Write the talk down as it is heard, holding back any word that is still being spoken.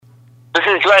This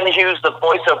is Glenn Hughes, the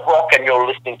voice of rock, and you're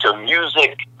listening to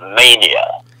Music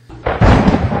Mania.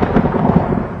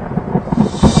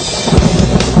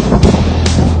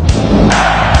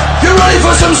 You ready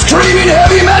for some screaming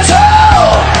heavy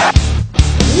metal?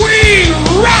 We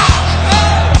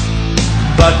rock!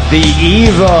 But the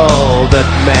evil that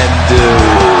men do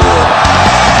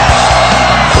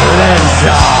lives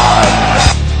on.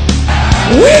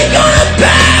 We gonna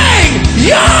bang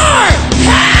your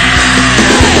head!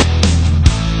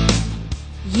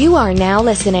 You are now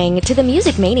listening to the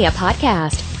Music Mania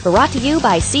podcast, brought to you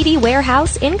by CD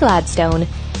Warehouse in Gladstone,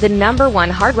 the #1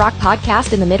 hard rock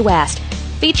podcast in the Midwest,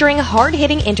 featuring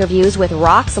hard-hitting interviews with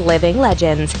rock's living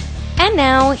legends. And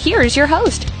now, here's your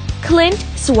host, Clint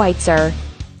Schweitzer.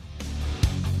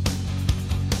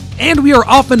 And we are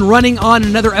off and running on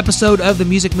another episode of the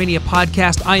Music Mania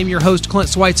podcast. I am your host, Clint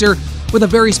Schweitzer, with a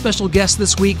very special guest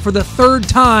this week. For the third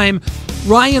time,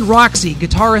 Ryan Roxie,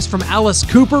 guitarist from Alice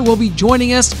Cooper, will be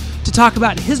joining us to talk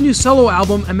about his new solo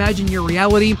album, Imagine Your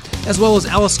Reality, as well as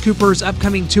Alice Cooper's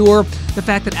upcoming tour. The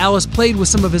fact that Alice played with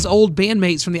some of his old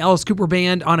bandmates from the Alice Cooper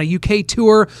Band on a UK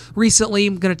tour recently.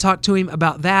 I'm going to talk to him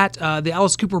about that, the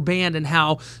Alice Cooper Band, and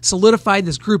how solidified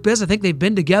this group is. I think they've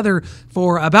been together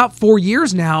for about 4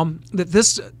 years now that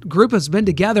this group has been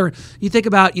together. You think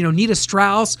about, Nita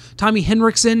Strauss, Tommy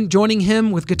Henriksen joining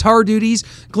him with guitar duties,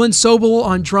 Glenn Sobel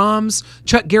on drums,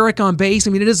 Chuck Garrick on bass.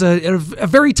 I mean, it is a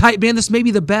very tight band. This may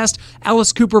be the best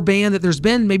Alice Cooper band that there's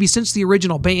been maybe since the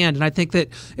original band, and I think that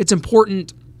it's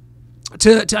important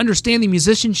to understand the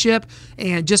musicianship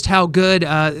and just how good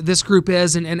this group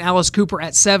is, and Alice Cooper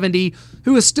at 70,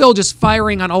 who is still just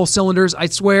firing on all cylinders. I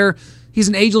swear, he's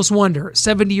an ageless wonder,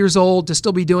 70 years old, to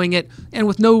still be doing it, and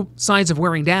with no signs of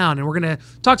wearing down. And we're going to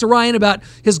talk to Ryan about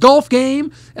his golf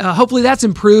game. Hopefully that's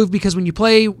improved, because when you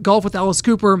play golf with Alice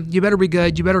Cooper, you better be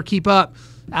good, you better keep up.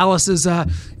 Alice is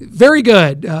very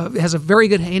good, has a very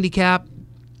good handicap,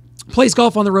 plays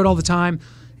golf on the road all the time,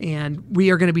 and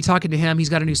we are going to be talking to him. He's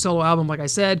got a new solo album, like I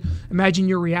said, Imagine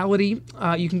Your Reality.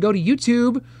 You can go to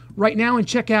YouTube right now and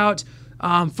check out,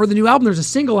 for the new album, there's a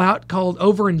single out called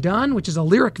Over and Done, which is a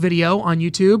lyric video on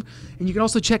YouTube, and you can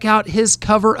also check out his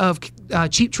cover of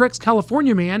Cheap Trick's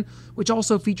California Man, which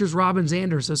also features Robin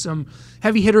Zander. So some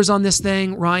heavy hitters on this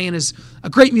thing. Ryan is a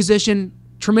great musician,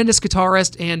 tremendous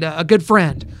guitarist, and a good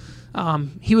friend.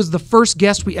 He was the first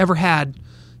guest we ever had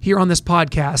here on this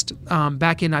podcast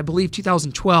back in, I believe,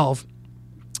 2012.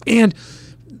 And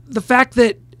the fact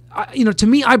that, to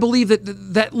me, I believe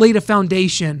that laid a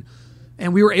foundation,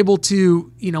 and we were able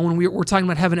to, when we were talking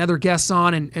about having other guests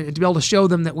on and to be able to show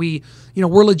them that we,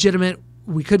 we're legitimate,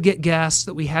 we could get guests,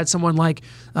 that we had someone like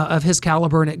of his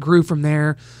caliber, and it grew from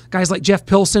there. Guys like Jeff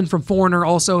Pilson from Foreigner,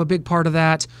 also a big part of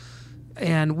that.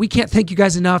 And we can't thank you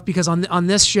guys enough, because on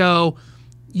this show,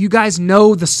 you guys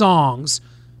know the songs.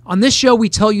 On this show, we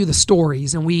tell you the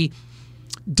stories, and we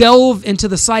delve into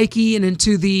the psyche and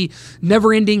into the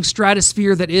never-ending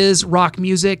stratosphere that is rock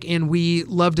music, and we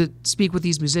love to speak with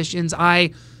these musicians.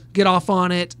 I get off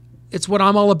on it. It's what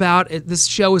I'm all about. This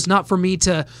show is not for me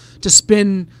to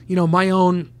spin, my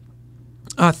own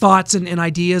thoughts and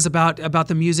ideas about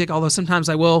the music, although sometimes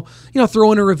I will,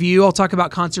 throw in a review. I'll talk about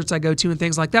concerts I go to and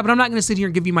things like that, but I'm not going to sit here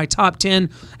and give you my top 10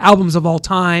 albums of all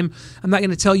time. I'm not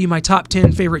going to tell you my top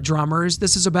 10 favorite drummers.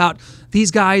 This is about these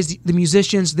guys, the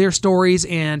musicians, their stories,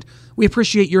 and we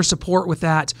appreciate your support with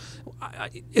that.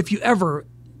 If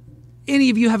any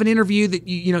of you have an interview that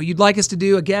you'd like us to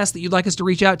do, a guest that you'd like us to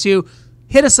reach out to,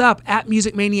 hit us up at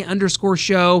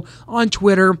musicmania_show on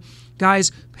Twitter.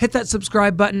 Guys, hit that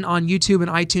subscribe button on YouTube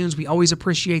and iTunes. We always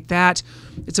appreciate that.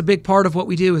 It's a big part of what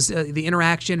we do, is the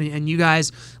interaction and you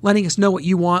guys letting us know what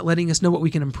you want, letting us know what we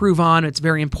can improve on. It's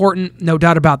very important, no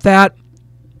doubt about that.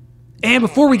 And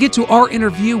before we get to our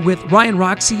interview with Ryan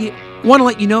Roxie, I want to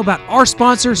let you know about our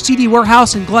sponsor, CD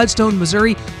Warehouse in Gladstone,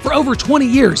 Missouri. For over 20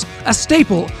 years, a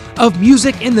staple of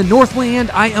music in the Northland.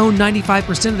 I own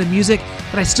 95% of the music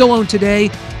that I still own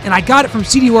today, and I got it from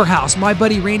CD Warehouse. My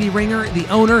buddy Randy Ringer, the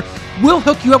owner, will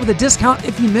hook you up with a discount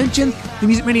if you mention the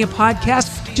Music Mania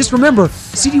podcast. Just remember,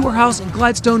 CD Warehouse in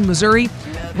Gladstone, Missouri,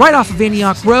 right off of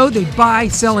Antioch Road. They buy,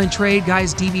 sell, and trade,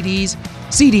 guys, DVDs,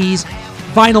 CDs,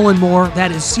 vinyl, and more.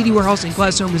 That is CD Warehouse in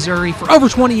Gladstone, Missouri. For over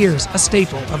 20 years, a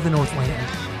staple of the Northland.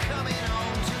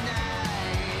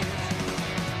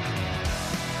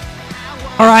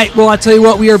 All right, well, I tell you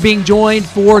what, we are being joined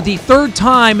for the third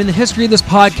time in the history of this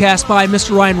podcast by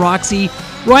Mr. Ryan Roxie.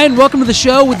 Ryan, welcome to the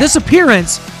show. This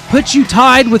appearance puts you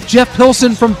tied with Jeff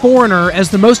Pilson from Foreigner as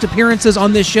the most appearances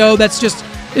on this show. It's just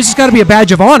got to be a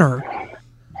badge of honor.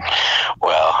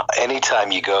 Well, any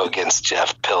anytime you go against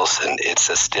Jeff Pilson, it's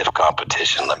a stiff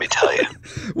competition, let me tell you.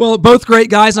 Well, both great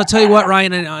guys. I'll tell you what,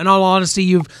 Ryan, in all honesty,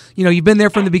 you've been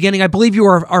there from the beginning. I believe you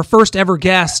were our first ever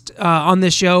guest on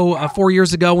this show 4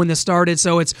 years ago when this started.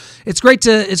 So it's great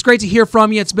to hear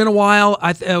from you. It's been a while.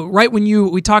 Right when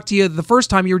we talked to you the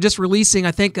first time, you were just releasing,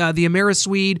 I think, the Amira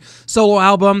Swede solo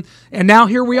album, and now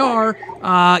here we are.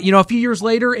 A few years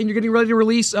later, and you're getting ready to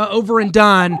release Over and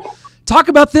Done. Talk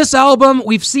about this album.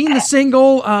 We've seen the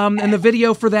single and the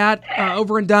video for that,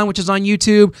 Over and Done, which is on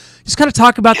YouTube. Just kind of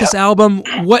talk about this album,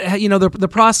 what the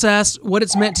process, what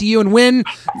it's meant to you, and when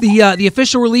the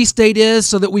official release date is,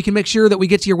 so that we can make sure that we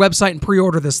get to your website and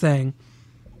pre-order this thing.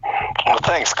 Well,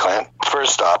 thanks, Clint.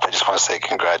 First off, I just want to say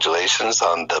congratulations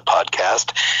on the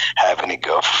podcast, having it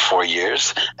go for 4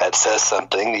 years. That says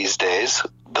something these days,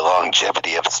 the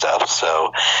longevity of stuff.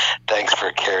 So thanks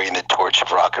for carrying the torch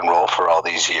of rock and roll for all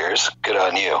these years. Good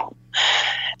on you.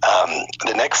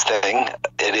 The next thing,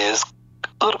 it is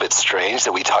a little bit strange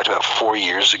that we talked about 4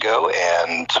 years ago,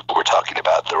 and we're talking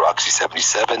about the Roxy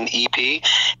 77 EP,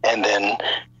 and then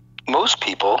most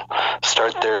people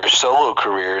start their solo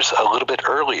careers a little bit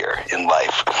earlier in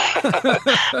life.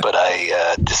 But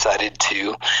I decided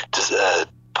to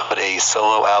put a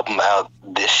solo album out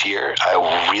this year.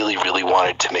 I really, really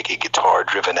wanted to make a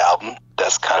guitar-driven album.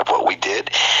 That's kind of what we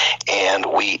did. And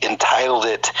we entitled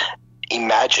it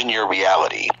Imagine Your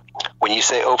Reality. When you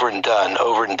say Over and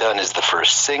Done is the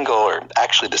first single, or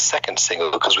actually the second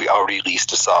single, because we already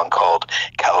released a song called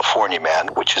California Man,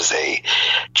 which is a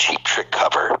Cheap Trick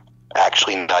cover.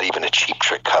 Actually, not even a Cheap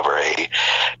Trick cover, a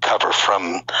cover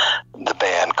from the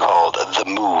band called The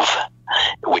Move,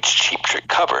 which Cheap Trick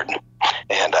covered.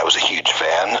 And I was a huge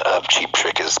fan of Cheap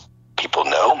Trick, as people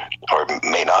know or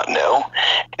may not know.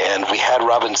 And we had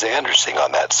Robin Zander sing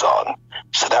on that song.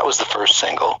 So that was the first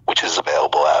single, which is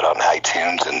available out on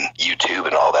iTunes and YouTube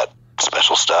and all that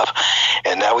special stuff.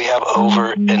 And now we have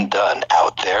Over and Done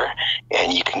out there,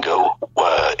 and you can go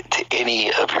to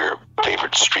any of your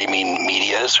favorite streaming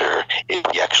medias, or if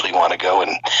you actually want to go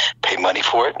and pay money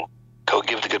for it, go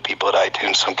give the good people at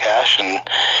iTunes some cash and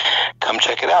come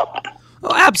check it out.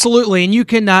 Oh, absolutely, and you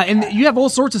can, and you have all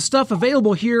sorts of stuff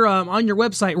available here on your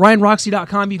website,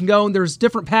 RyanRoxy.com. You can go and there's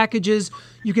different packages.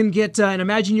 You can get an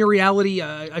Imagine Your Reality,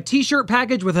 a T-shirt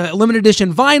package with a limited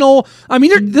edition vinyl. I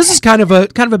mean, this is kind of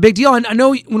a big deal. And I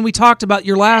know when we talked about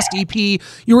your last EP, it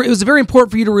was very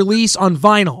important for you to release on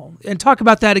vinyl. And talk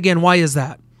about that again. Why is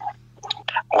that?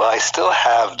 Well, I still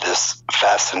have this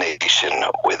fascination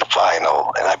with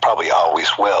vinyl, and I probably always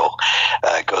will.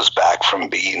 It goes back from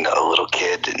being a little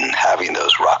kid and having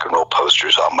those rock and roll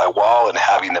posters on my wall and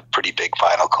having a pretty big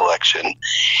vinyl collection,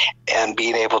 and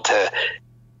being able to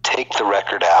take the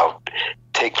record out,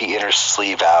 take the inner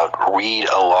sleeve out, read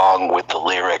along with the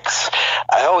lyrics.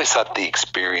 I always thought the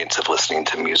experience of listening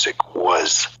to music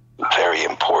was very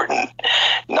important.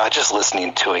 Not just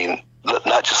listening to it,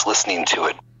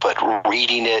 but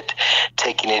reading it,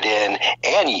 taking it in,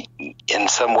 and in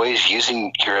some ways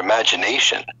using your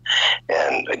imagination.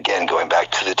 And again, going back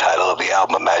to the title of the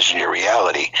album, Imagine Your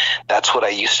Reality, that's what I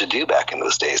used to do back in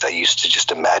those days. I used to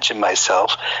just imagine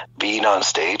myself being on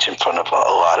stage in front of a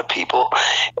lot of people,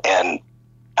 and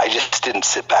I just didn't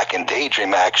sit back and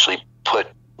daydream. I actually put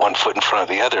one foot in front of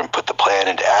the other and put the plan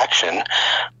into action.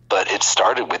 But it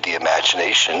started with the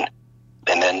imagination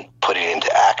and then putting it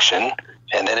into action,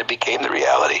 and then it became the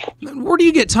reality. Where do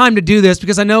you get time to do this?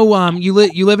 Because I know you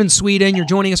live in Sweden. You're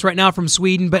joining us right now from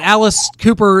Sweden. But Alice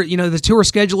Cooper, the tour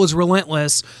schedule is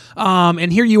relentless.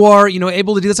 And here you are,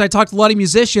 able to do this. I talked to a lot of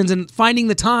musicians, and finding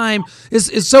the time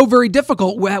is so very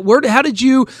difficult. How did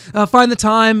you find the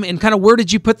time, and kind of where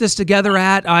did you put this together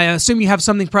at? I assume you have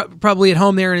something probably at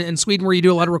home there in Sweden where you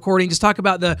do a lot of recording. Just talk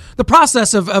about the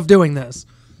process of doing this.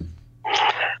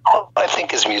 I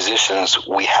think as musicians,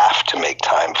 we have to make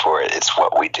time for it. It's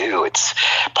what we do. It's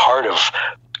part of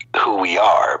who we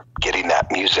are, getting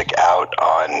that music out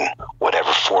on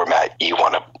whatever format you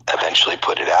want to eventually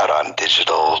put it out on,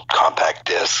 digital, compact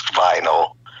disc,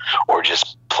 vinyl, or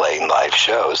just playing live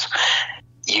shows.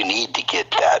 You need to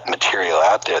get that material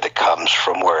out there that comes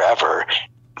from wherever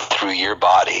through your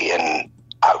body and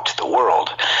out to the world.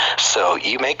 So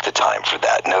you make the time for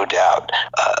that, no doubt.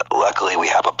 Luckily, we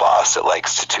have a boss that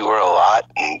likes to tour a lot,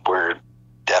 and we're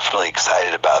definitely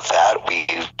excited about that. We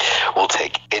will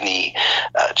take any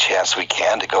chance we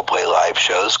can to go play live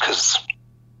shows, because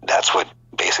that's what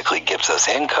basically gives us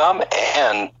income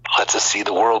and lets us see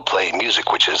the world playing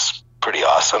music, which is pretty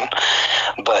awesome.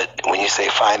 But when you say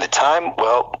find the time,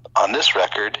 well, on this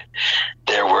record,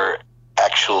 there were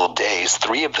actual days.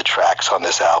 3 of the tracks on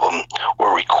this album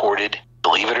were recorded,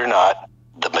 believe it or not,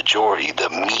 the majority, the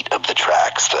meat of the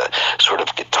tracks, the sort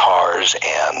of guitars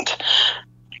and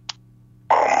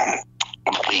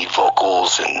lead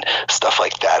vocals and stuff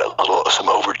like that, some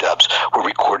overdubs, were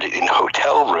recorded in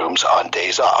hotel rooms on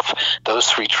days off. Those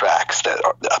 3 tracks that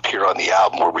appear on the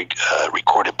album were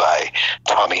recorded by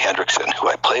Tommy Hendrickson, who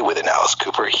I play with in Alice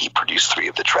Cooper. He produced 3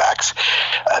 of the tracks.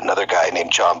 Another guy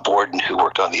named John Borden, who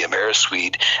worked on the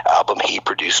Ameriswede album, he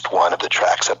produced 1 of the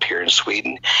tracks up here in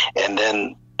Sweden. And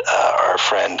then our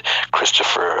friend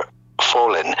Christopher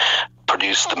Folin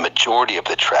produced the majority of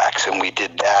the tracks, and we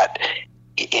did that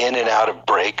in and out of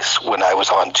breaks when I was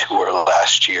on tour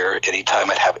last year.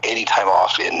 Anytime I'd have any time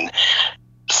off in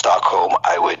Stockholm,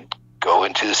 I would go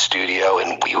into the studio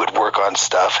and we would work on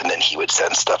stuff, and then he would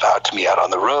send stuff out to me out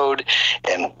on the road,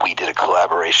 and we did a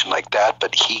collaboration like that.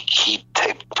 But he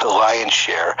taped the lion's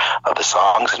share of the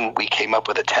songs, and we came up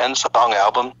with a 10-song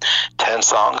album, 10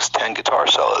 songs, 10 guitar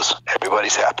solos.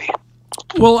 Everybody's happy.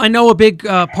 Well, I know a big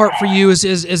part for you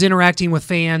is interacting with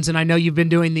fans, and I know you've been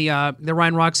doing the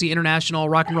Ryan Roxie International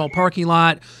Rock and Roll Parking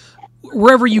Lot.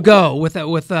 Wherever you go with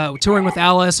touring with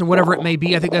Alice and whatever it may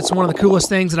be, I think that's one of the coolest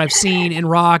things that I've seen in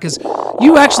rock is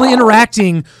you actually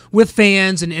interacting with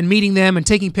fans and meeting them and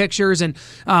taking pictures, and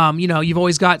you've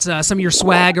always got some of your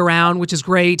swag around, which is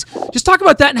great. Just talk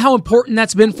about that and how important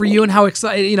that's been for you and how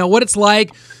excited, what it's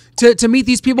like to meet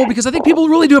these people, because I think people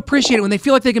really do appreciate it when they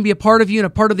feel like they can be a part of you and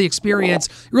a part of the experience.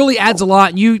 It really adds a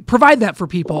lot, and you provide that for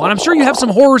people. And I'm sure you have some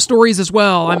horror stories as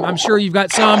well. I'm sure you've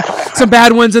got some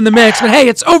bad ones in the mix, but hey,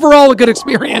 it's overall a good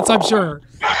experience, I'm sure.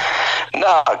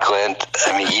 No, Clint,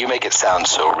 I mean, you make it sound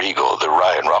so regal, the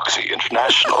Ryan Roxie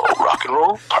International Rock and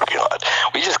Roll Parking Lot.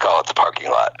 We just call it the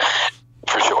parking lot,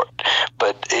 for short.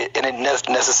 But it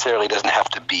necessarily doesn't have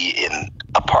to be in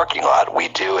a parking lot. We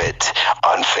do it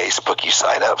on Facebook. You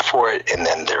sign up for it, and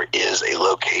then there is a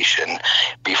location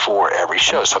before every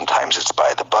show. Sometimes it's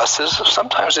by the buses.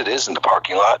 Sometimes it is in the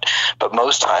parking lot. But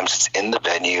most times it's in the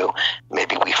venue.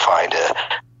 Maybe we find a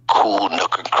cool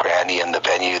nook and cranny in the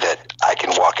venue that I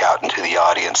can walk out into the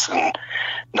audience, and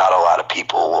not a lot of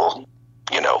people will,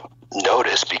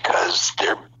 notice, because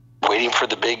they're waiting for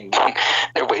the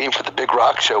big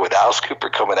rock show with Alice Cooper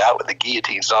coming out with the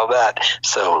guillotines and all that.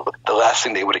 So the last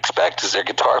thing they would expect is their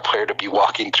guitar player to be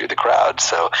walking through the crowd.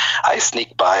 So I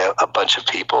sneak by a bunch of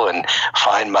people and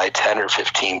find my 10 or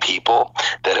 15 people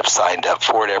that have signed up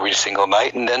for it every single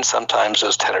night. And then sometimes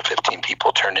those 10 or 15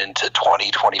 people turn into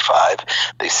 20, 25.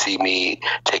 They see me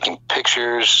taking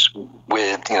pictures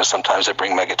with, sometimes I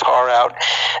bring my guitar out.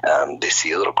 They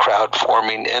see a little crowd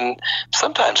forming, and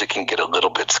sometimes it can get a little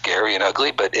bit scary and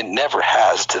ugly, but it never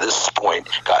has to this point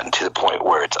gotten to the point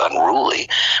where it's unruly.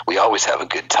 We always have a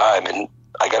good time, and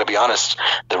I got to be honest,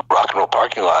 the Rock and Roll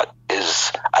Parking Lot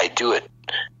I do it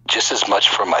just as much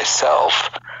for myself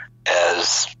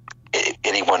as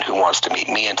anyone who wants to meet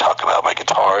me and talk about my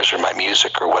guitars or my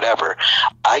music or whatever.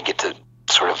 I get to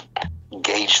sort of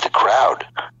gauge the crowd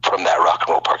from that Rock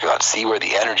and Roll Parking Lot, see where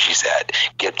the energy's at,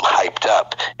 get hyped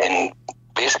up, and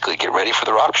basically get ready for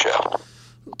the rock show.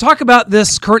 Talk about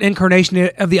this current incarnation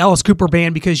of the Alice Cooper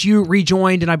Band, because you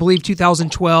rejoined in, I believe,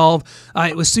 2012.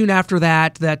 It was soon after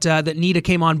that Nita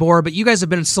came on board, but you guys have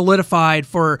been solidified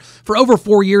for over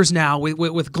 4 years now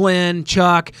with Glenn,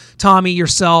 Chuck, Tommy,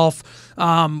 yourself.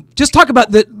 Just talk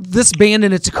about this band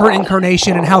and its current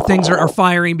incarnation and how things are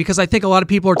firing, because I think a lot of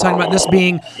people are talking about this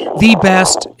being the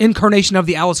best incarnation of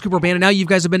the Alice Cooper Band, and now you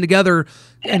guys have been together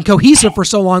and cohesive for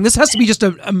so long. This has to be just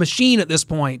a machine at this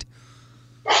point.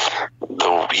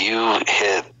 You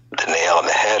hit the nail on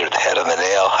the head, or the head on the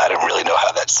nail. I don't really know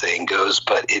how that saying goes,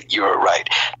 but you're right.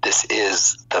 This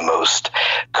is the most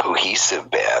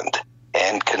cohesive band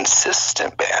and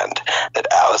consistent band that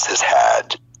Alice has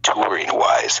had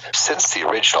touring-wise since the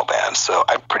original band. So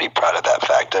I'm pretty proud of that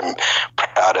fact. I'm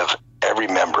proud of every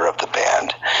member of the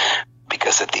band,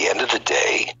 because at the end of the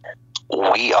day,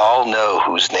 we all know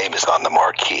whose name is on the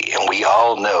marquee, and we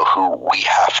all know who we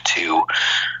have to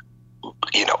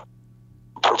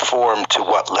perform to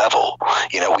what level.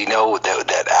 We know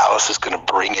that Alice is going to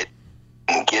bring it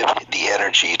and give the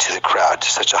energy to the crowd to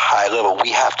such a high level.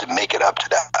 We have to make it up to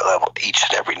that level each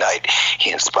and every night.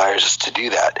 He inspires us to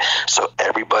do that. So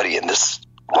everybody in this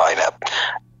lineup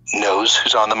knows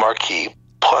who's on the marquee,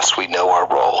 plus we know our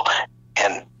role.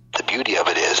 And the beauty of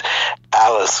it is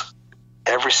Alice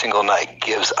every single night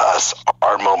gives us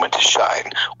our moment to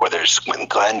shine, whether it's when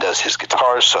Glenn does his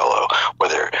guitar solo,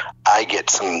 whether I get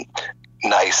some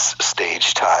nice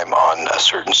stage time on a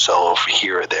certain solo for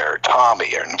here or there,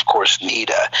 Tommy, and of course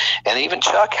Nita, and even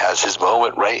Chuck has his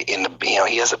moment right in the,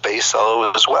 he has a bass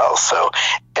solo as well. So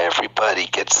everybody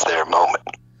gets their moment.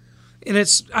 And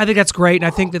I think that's great. And I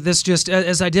think that this just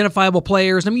as identifiable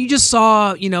players. I mean, you just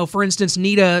saw, for instance,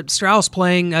 Nita Strauss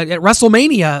playing at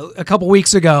WrestleMania a couple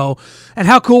weeks ago, and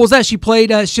how cool was that? She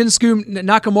played Shinsuke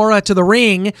Nakamura to the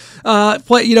ring,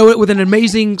 with an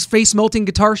amazing face melting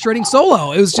guitar shredding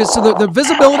solo. It was just so the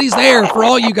visibility's there for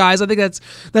all you guys. I think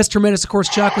that's tremendous. Of course,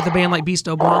 Chuck with a band like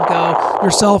Beasto Blanco,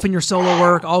 yourself and your solo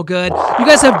work, all good. You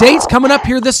guys have dates coming up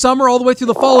here this summer, all the way through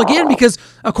the fall again, because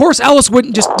of course Alice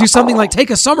wouldn't just do something like take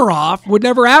a summer off. Would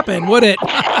never happen, would it?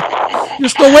 You're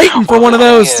still waiting for one of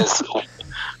those.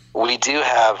 We do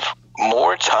have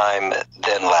more time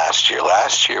than last year.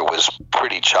 Last year was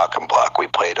pretty chock and block. We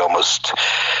played almost,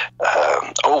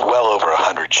 well over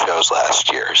 100 shows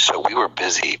last year, so we were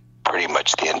busy pretty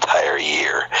much the entire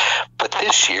year. But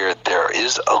this year, there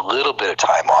is a little bit of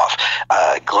time off.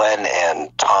 Glenn and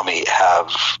Tommy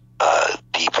have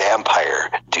the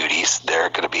vampire duties. They're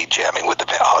going to be jamming with the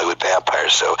Hollywood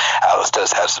Vampires, so Alice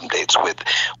does have some dates with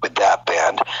that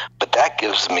band. But that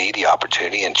gives me the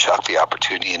opportunity, and Chuck the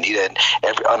opportunity, and Nita,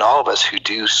 and all of us who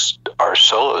do our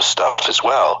solo stuff as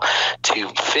well, to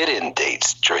fit in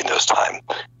dates during those times.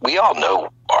 We all know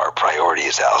our priority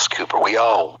is Alice Cooper. We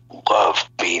all love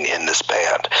being in this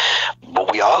band,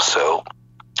 but we also,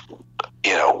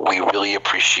 we really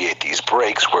appreciate these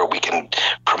breaks where we can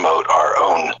promote our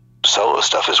own solo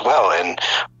stuff as well, and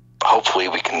hopefully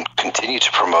we can continue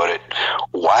to promote it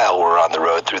while we're on the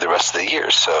road through the rest of the year.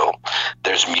 So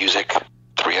there's music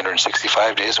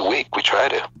 365 days a week. We try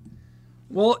to.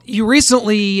 Well, you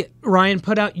recently, Ryan,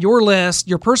 put out your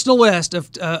personal list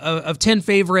of 10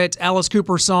 favorite Alice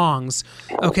Cooper songs.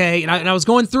 Okay, and I was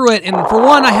going through it, and for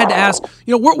one, I had to ask,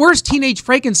 where's Teenage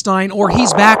Frankenstein or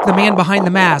He's Back, the Man Behind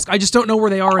the Mask? I just don't know where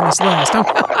they are in this list.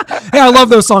 Hey, I love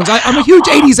those songs. I'm a huge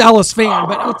 80s Alice fan,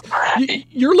 but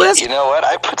your list? You know what?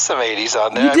 I put some 80s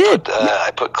on there. You did.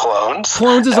 I put Clones.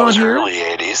 Clones is on here. Early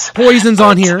 80s. Poison's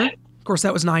on here. Of course,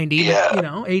 that was 90. Yeah.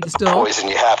 But, 80 still. Poison,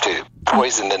 you have to.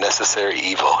 Poison, the Necessary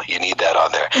Evil. You need that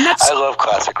on there. I love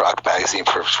Classic Rock Magazine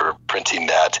for printing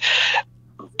that.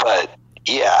 But,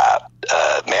 yeah,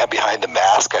 Man Behind the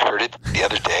Mask, I heard it the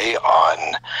other day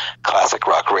on Classic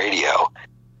Rock Radio.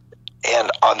 And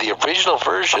on the original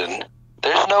version,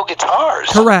 there's no guitars.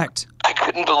 Correct. I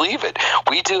couldn't believe it.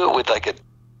 We do it with like a,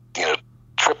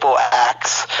 triple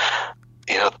axe,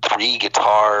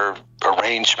 3-guitar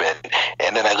arrangement,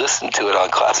 and then I listened to it on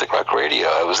Classic Rock Radio.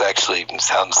 It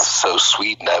sounds so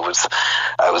sweet, and I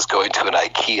was going to an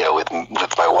IKEA with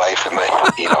my wife and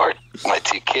my my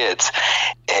 2 kids,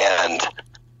 and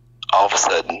all of a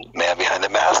sudden Man Behind the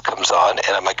Mask comes on,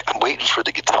 and I'm waiting for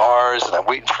the guitars, and I'm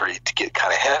waiting for it to get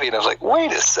kind of heavy, and I was like,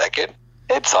 wait a second,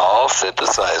 it's all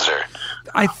synthesizer.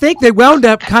 I think they wound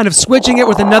up kind of switching it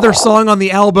with another song on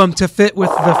the album to fit with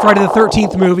the Friday the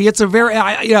 13th movie. It's a very,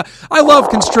 I love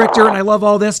Constrictor, and I love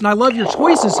all this, and I love your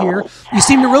choices here. You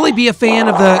seem to really be a fan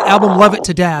of the album Love It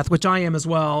to Death, which I am as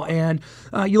well. And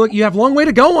you have Long Way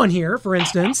to Go on here, for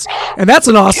instance, and that's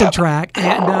an awesome track.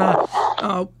 And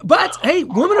but hey,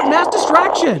 Women of Mass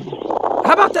Distraction.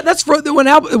 How about that? That's for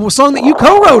a song that you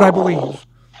co-wrote, I believe.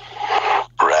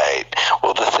 Right.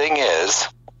 Well, the thing is,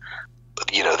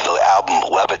 the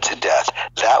album Love It to Death,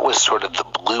 that was sort of the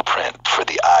blueprint for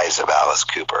the Eyes of Alice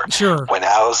Cooper. Sure.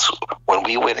 When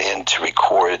we went in to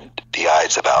record the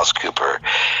Eyes of Alice Cooper,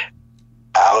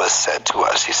 Alice said to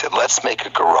us, he said, let's make a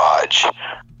garage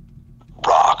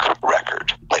rock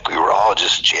record. Like, we were all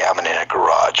just jamming in a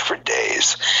garage for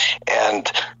days.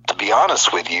 And to be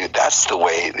honest with you, that's the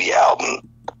way the album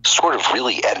sort of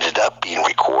really ended up being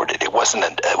recorded. It was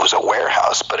a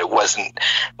warehouse, but it wasn't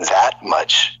that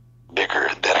much bigger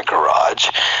than a garage,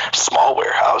 small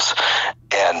warehouse.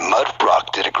 And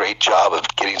Mudrock did a great job of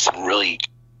getting some really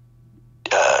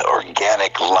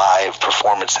organic live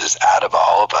performances out of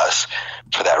all of us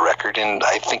for that record. And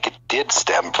I think it did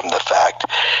stem from the fact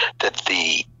that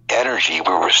the energy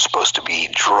we were supposed to be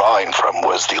drawing from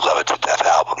was the Love It to Death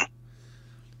album.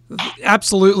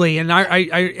 Absolutely, and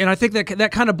I think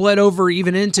that kind of bled over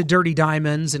even into Dirty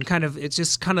Diamonds, and it's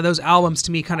just kind of those albums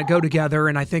to me kind of go together,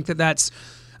 and I think that's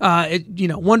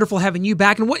wonderful having you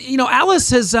back. And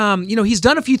Alice has he's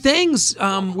done a few things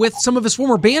with some of his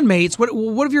former bandmates. What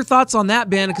are your thoughts on that,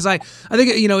 Ben? Because I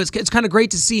think it's kind of great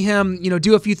to see him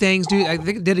do a few things. I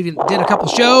think did a couple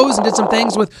shows and did some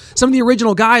things with some of the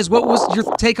original guys. What was your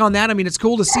take on that? I mean, it's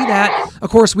cool to see that. Of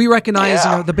course, we recognize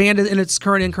the band in its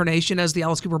current incarnation as the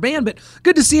Alice Cooper Band, but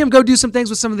good to see him go do some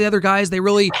things with some of the other guys. They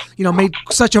really made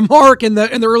such a mark in the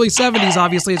early 70s.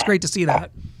 Obviously, it's great to see that.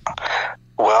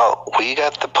 Well, we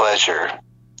got the pleasure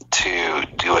to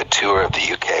do a tour of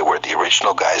the UK where the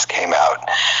original guys came out.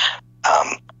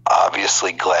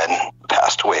 obviously Glenn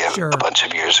passed away a bunch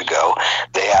of years ago.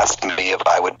 They asked me if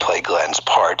I would play Glenn's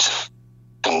parts,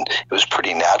 and it was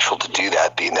pretty natural to do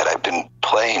that, being that I've been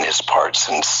playing his part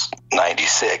since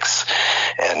 96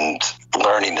 and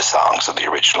learning the songs of the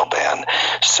original band.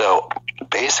 So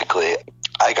basically,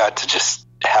 I got to just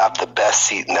have the best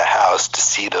seat in the house to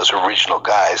see those original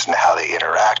guys and how they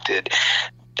interacted,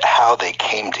 how they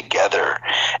came together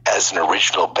as an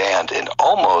original band, and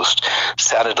almost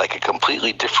sounded like a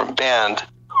completely different band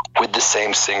with the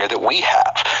same singer that we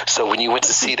have. So when you went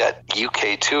to see that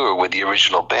UK tour with the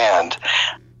original band,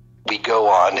 we go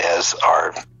on as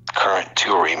our current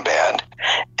touring band,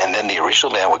 and then the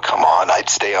original band would come on. I'd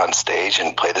stay on stage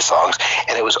and play the songs,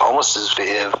 and it was almost as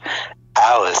if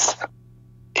Alice,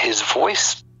 his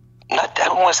voice, I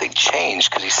don't want to say changed,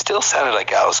 because he still sounded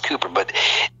like Alice Cooper, but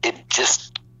it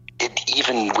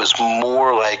even was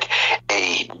more like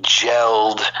a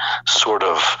gelled sort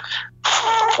of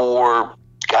four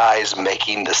guys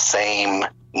making the same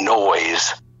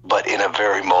noise, but in a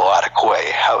very melodic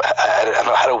way.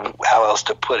 I don't know how else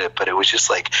to put it, but it was just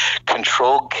like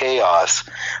controlled chaos,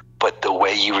 but the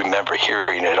way you remember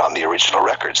hearing it on the original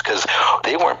records, because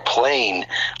they weren't playing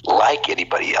like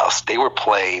anybody else. They were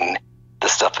playing the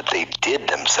stuff that they did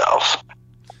themselves.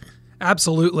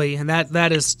 Absolutely, and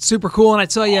that is super cool. And I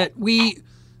tell you,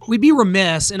 we'd be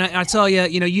remiss, and I tell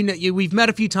you, we've met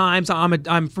a few times.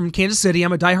 I'm from Kansas City.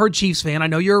 I'm a diehard Chiefs fan. I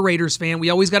know you're a Raiders fan.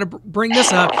 We always got to bring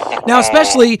this up now,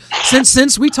 especially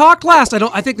since we talked last.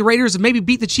 I think the Raiders have maybe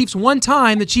beat the Chiefs one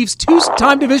time. The Chiefs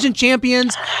 2-time division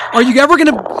champions.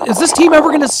 Is this team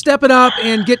ever gonna step it up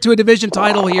and get to a division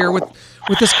title here with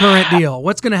this current deal?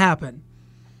 What's gonna happen?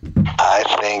 I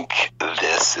think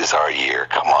this is our year.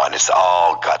 Come on, it's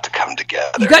all got to come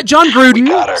together. You got John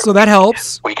Gruden, so that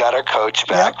helps. We got our coach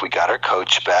back. Yep. We got our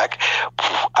coach back.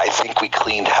 I think we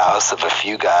cleaned house of a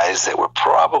few guys that were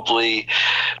probably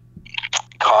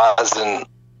causing.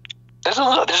 There's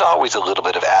always a little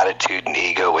bit of attitude and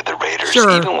ego with the Raiders. Sure.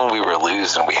 Even when we were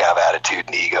losing, we have attitude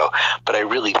and ego. But I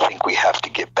really think we have to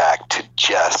get back to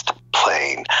just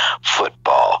playing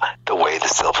football the way the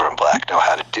Silver and Black know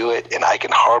how to do it. And I can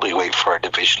hardly wait for our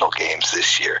divisional games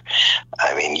this year.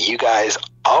 I mean, you guys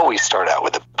always start out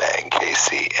with a bang,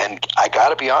 KC. And I got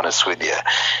to be honest with you,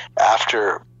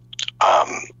 after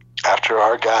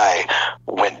our guy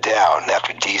went down,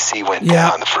 after DC went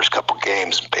down the first couple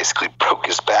games, basically broke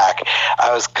his back,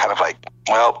 I was kind of like,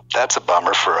 well, that's a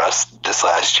bummer for us this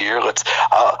last year.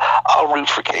 I'll root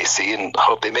for KC and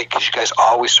hope they make, because you guys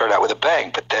always start out with a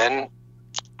bang. But then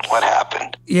what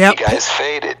happened? Yep. You guys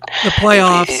faded. The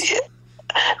playoffs.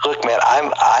 Look, man,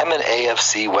 I'm an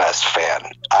AFC West fan.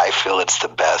 I feel it's the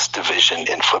best division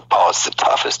in football. It's the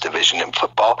toughest division in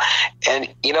football. And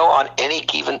on any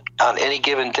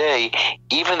given day,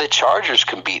 even the Chargers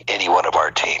can beat any one of our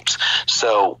teams.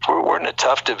 So we're in a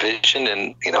tough division,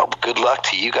 and good luck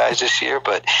to you guys this year.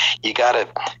 But you got to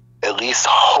at least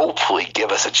hopefully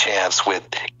give us a chance with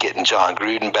getting John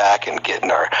Gruden back and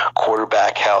getting our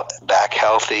quarterback back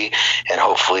healthy, and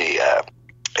hopefully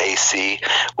AC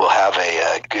will have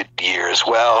a good year as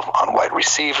well on wide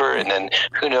receiver, and then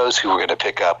who knows who we're going to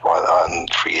pick up on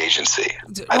free agency.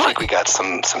 I think we got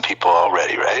some people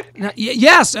already, right?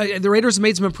 Yes, the Raiders have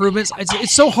made some improvements.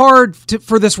 It's so hard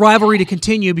for this rivalry to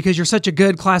continue, because you're such a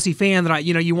good, classy fan that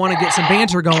you want to get some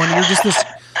banter going. You're just this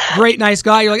great, nice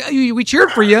guy. You're like, oh, we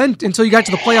cheered for you until you got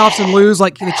to the playoffs and lose,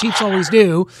 like the Chiefs always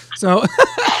do. So,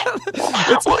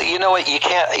 well, you know what? You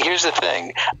can't. Here's the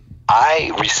thing.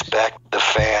 I respect the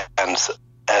fans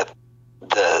at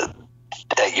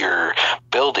your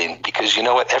building, because you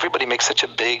know what? Everybody makes such a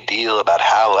big deal about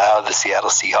how loud the Seattle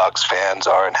Seahawks fans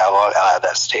are and how loud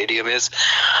that stadium is.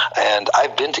 And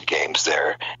I've been to games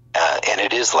there, and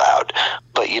it is loud.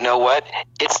 But you know what?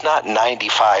 It's not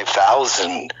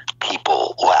 95,000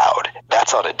 people loud.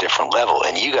 That's on a different level,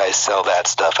 and you guys sell that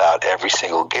stuff out every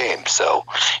single game. So,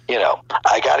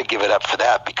 I got to give it up for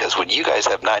that, because when you guys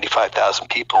have 95,000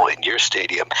 people in your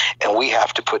stadium, and we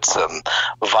have to put some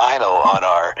vinyl on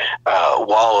our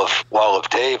wall of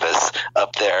Davis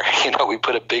up there, we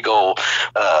put a big old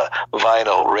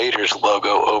vinyl Raiders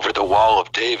logo over the wall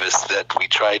of Davis that we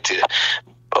tried to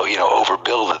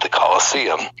overbuild at the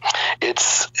Coliseum.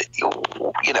 It's,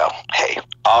 hey,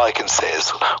 all I can say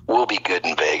is we'll be good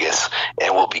in Vegas,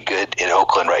 and we'll be good in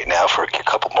Oakland right now for a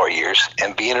couple more years.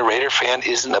 And being a Raider fan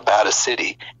isn't about a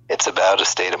city. It's about a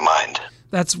state of mind.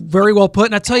 That's very well put.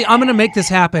 And I tell you, I'm going to make this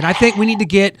happen. I think we need to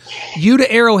get you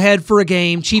to Arrowhead for a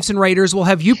game, Chiefs and Raiders. We'll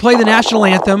have you play the national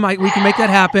anthem. We can make that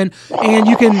happen. And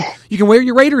you can wear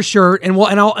your Raiders shirt, and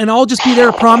I'll just be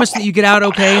there to promise that you get out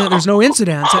okay and that there's no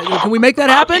incidents. Can we make that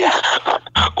happen?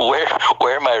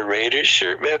 wear my Raiders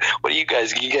shirt, man. What are you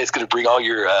guys? You guys going to bring all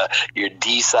your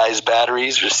D-size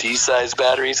batteries or C-size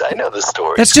batteries? I know the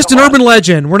story. That's just an urban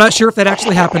legend. We're not sure if that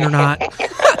actually happened or not.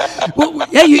 Well,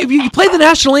 yeah, if you play the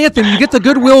national anthem, you get the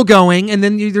goodwill going, and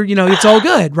then it's all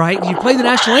good, right? You play the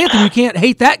national anthem, you can't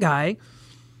hate that guy.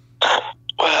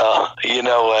 Well, you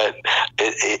know what?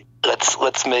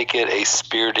 Let's make it a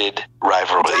spirited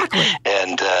rivalry, exactly.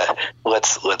 And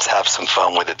let's have some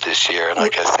fun with it this year. And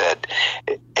like I said,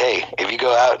 hey, if you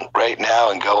go out right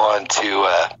now and go on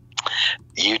to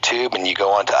YouTube and you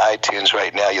go onto iTunes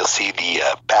right now, you'll see the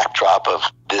backdrop of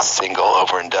this single,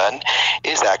 Over and Done,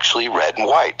 is actually red and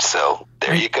white. So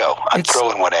there you go. I'm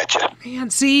throwing one at you. Man,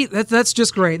 see, that's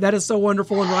just great. That is so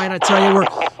wonderful. And Ryan, I tell you,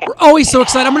 we're always so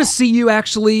excited. I'm going to see you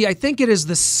actually. I think it is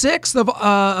the 6th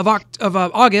of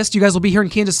August. You guys will be here in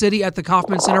Kansas City at the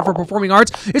Kauffman Center for Performing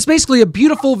Arts. It's basically a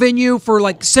beautiful venue for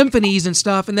like symphonies and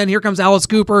stuff. And then here comes Alice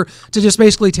Cooper to just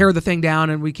basically tear the thing down,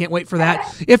 and we can't wait for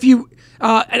that. If you,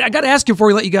 I got to ask you before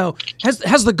we let you go,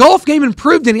 has the golf game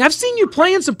improved any? I've seen you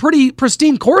playing some pretty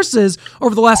pristine courses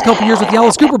over the last couple of years with the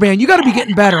Alice Cooper Band. You got to be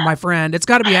getting better, my friend. It's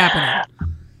got to be happening.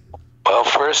 Well,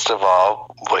 first of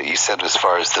all, what you said as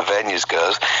far as the venues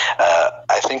goes,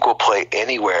 I think we'll play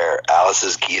anywhere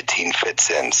Alice's Guillotine fits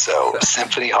in. So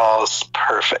Symphony Hall is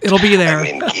perfect. It'll be there. I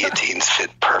mean, guillotines fit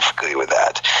perfectly with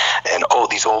that. And,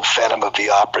 these old Phantom of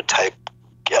the Opera type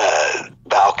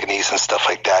balconies and stuff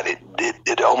like that,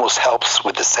 it almost helps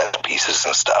with the set pieces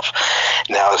and stuff.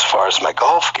 Now, as far as my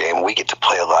golf game, we get to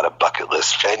play a lot of bucket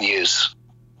list venues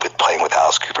with playing with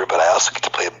Alice Cooper, but I also get to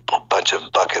play a bunch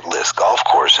of bucket list golf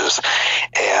courses.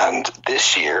 And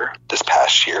this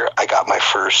past year, I got my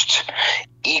first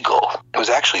Eagle. It was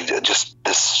actually just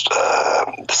this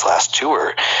last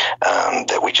tour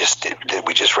that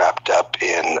we just wrapped up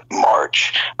in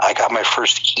March. I got my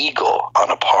first Eagle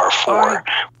on a par 4,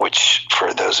 which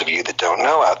for those of you that don't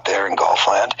know out there in golf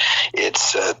land,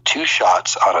 it's 2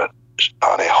 shots on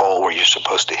a hole where you're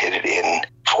supposed to hit it in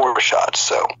 4 shots.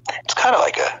 So it's kind of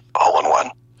like a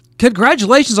hole-in-one.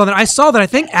 Congratulations on that. I saw that. I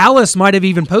think Alice might have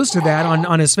even posted that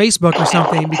on his Facebook or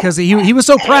something, because he was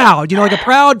so proud. Like a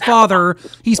proud father.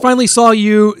 He finally saw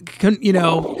you,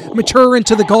 mature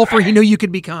into the golfer he knew you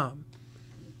could become.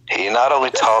 He not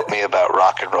only taught me about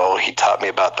rock and roll, he taught me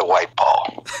about the white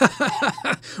ball.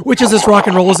 Which is as rock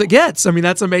and roll as it gets. I mean,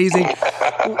 that's amazing.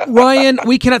 Ryan,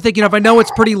 we cannot thank you enough. I know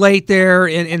it's pretty late there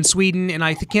in Sweden, and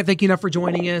I can't thank you enough for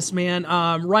joining us, man.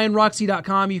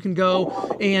 RyanRoxy.com, you can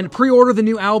go and pre-order the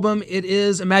new album. It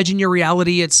is Imagine Your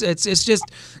Reality. It's just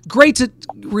great to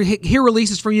hear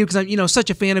releases from you, because I'm such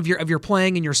a fan of your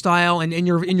playing and your style and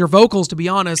your vocals, to be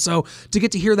honest. So to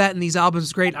get to hear that in these albums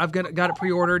is great. I've got it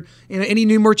pre-ordered, and any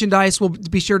new merchandise, we'll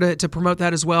be sure to promote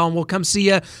that as well, and we'll come see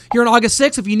you here on August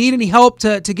 6th. If you need any help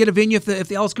to get a venue, if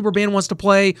the Alice Cooper Band wants to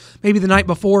play maybe the night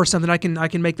before or something, I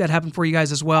can make that happen for you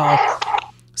guys as well.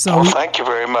 So, thank you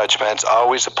very much, man. It's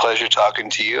always a pleasure talking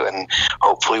to you, and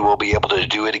hopefully we'll be able to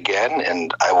do it again,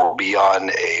 and I will be on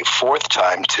a 4th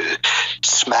time to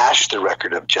smash the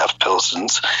record of Jeff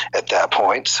Pilson's at that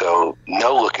point. So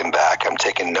no looking back. I'm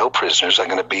taking no prisoners. I'm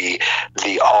going to be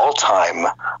the all-time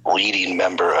leading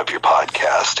member of your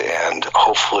podcast, and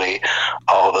hopefully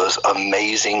all those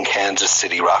amazing Kansas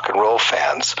City rock and roll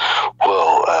fans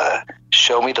will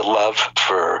show me the love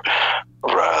for the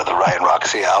Ryan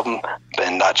Roxy album,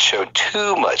 and not show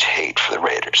too much hate for the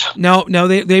Raiders. No,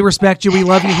 they respect you. We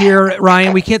love you here,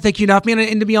 Ryan. We can't thank you enough, man.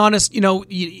 And to be honest,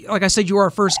 like I said, you were our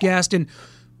first guest, and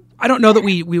I don't know that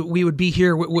we would be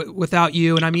here without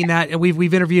you, and I mean that. And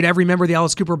we've interviewed every member of the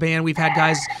Alice Cooper Band. We've had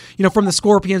guys, from the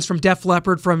Scorpions, from Def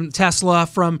Leppard, from Tesla,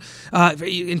 from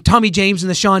and Tommy James and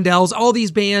the Shondells, all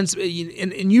these bands,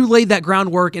 and you laid that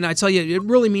groundwork. And I tell you, it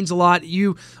really means a lot.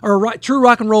 You are a true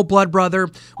rock and roll blood brother.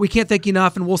 We can't thank you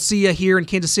enough, and we'll see you here in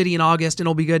Kansas City in August, and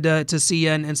it'll be good to see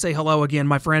you and say hello again,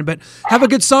 my friend. But have a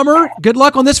good summer. Good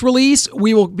luck on this release.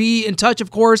 We will be in touch, of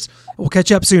course. We'll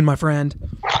catch up soon, my friend.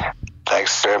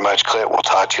 Thanks very much, Clint. We'll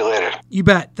talk to you later. You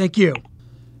bet. Thank you.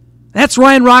 That's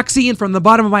Ryan Roxy, and from the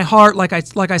bottom of my heart, like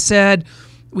I said,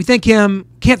 we thank him.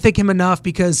 Can't thank him enough,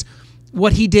 because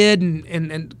what he did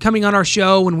and coming on our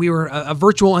show when we were a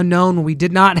virtual unknown, when we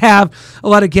did not have a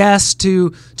lot of guests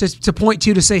to point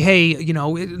to say, hey,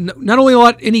 not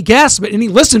only any guests but any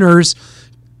listeners.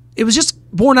 It was just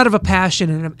born out of a passion,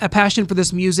 and a passion for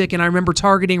this music. And I remember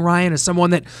targeting Ryan as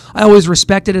someone that I always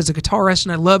respected as a guitarist,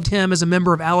 and I loved him as a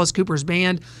member of Alice Cooper's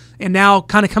band. And now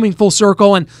kind of coming full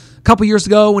circle, and a couple years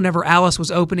ago, whenever Alice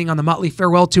was opening on the Motley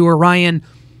Farewell Tour, Ryan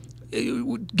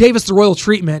gave us the royal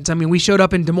treatment. I mean, we showed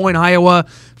up in Des Moines, Iowa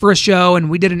for a show, and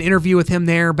we did an interview with him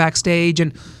there backstage.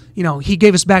 And he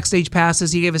gave us backstage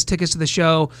passes. He gave us tickets to the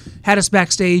show, had us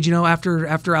backstage,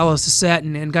 after Alice's set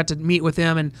and got to meet with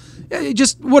him. And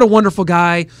just what a wonderful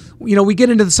guy. We get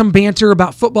into some banter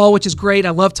about football, which is great. I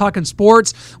love talking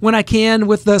sports when I can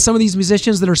with some of these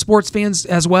musicians that are sports fans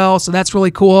as well. So that's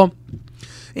really cool.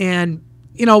 And,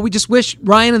 we just wish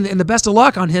Ryan and the best of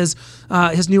luck on his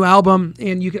new album.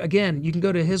 And you can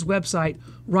go to his website,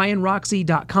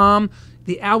 ryanroxy.com.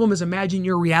 The album is Imagine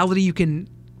Your Reality. You can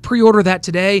pre-order that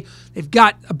today. They've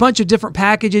got a bunch of different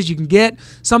packages you can get,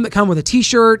 some that come with a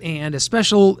t-shirt and a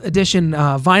special edition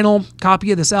vinyl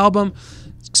copy of this album.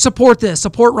 Support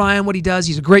Ryan, what he does.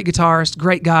 He's a great guitarist,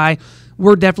 great guy.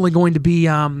 We're definitely going to be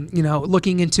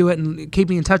looking into it and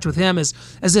keeping in touch with him as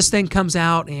this thing comes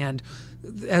out. And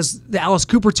as the Alice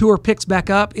Cooper tour picks back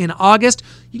up in August,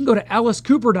 you can go to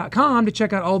alicecooper.com to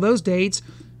check out all those dates.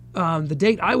 The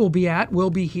date I will be at will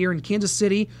be here in Kansas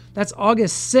City. That's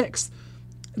August 6th.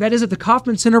 That is at the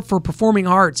Kauffman Center for Performing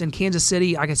Arts in Kansas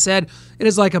City. Like I said, it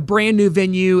is like a brand new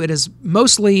venue. It is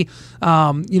mostly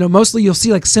you'll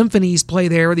see like symphonies play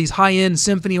there, these high-end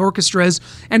symphony orchestras.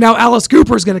 And now Alice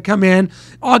Cooper is going to come in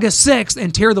August 6th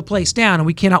and tear the place down. And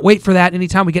we cannot wait for that.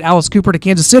 Anytime we get Alice Cooper to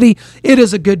Kansas City, it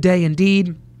is a good day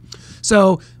indeed.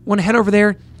 So want to head over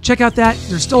there, check out that.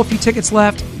 There's still a few tickets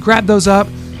left. Grab those up.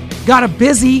 Got a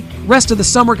busy rest of the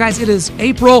summer, guys. It is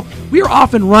April. We are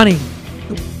off and running.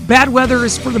 Bad weather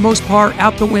is, for the most part,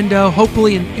 out the window,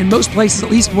 hopefully in most places,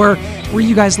 at least where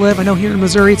you guys live. I know here in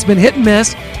Missouri it's been hit and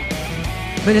miss,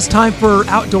 but it's time for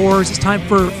outdoors. It's time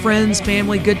for friends,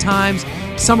 family, good times,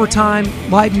 summertime,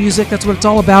 live music. That's what it's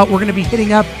all about. We're going to be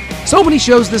hitting up so many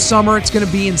shows this summer. It's going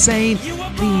to be insane.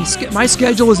 My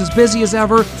schedule is as busy as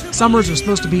ever. Summers are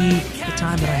supposed to be the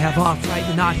time that I have off, right?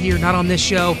 But not here, not on this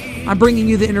show. I'm bringing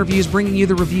you the interviews, bringing you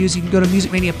the reviews. You can go to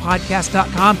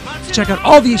musicmaniapodcast.com to check out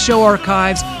all these show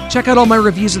archives. Check out all my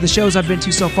reviews of the shows I've been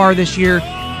to so far this year.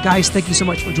 Guys, thank you so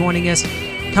much for joining us.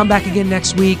 Come back again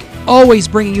next week. Always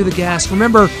bringing you the guests.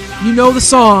 Remember, you know the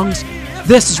songs.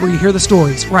 This is where you hear the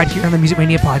stories, right here on the Music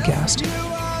Mania Podcast.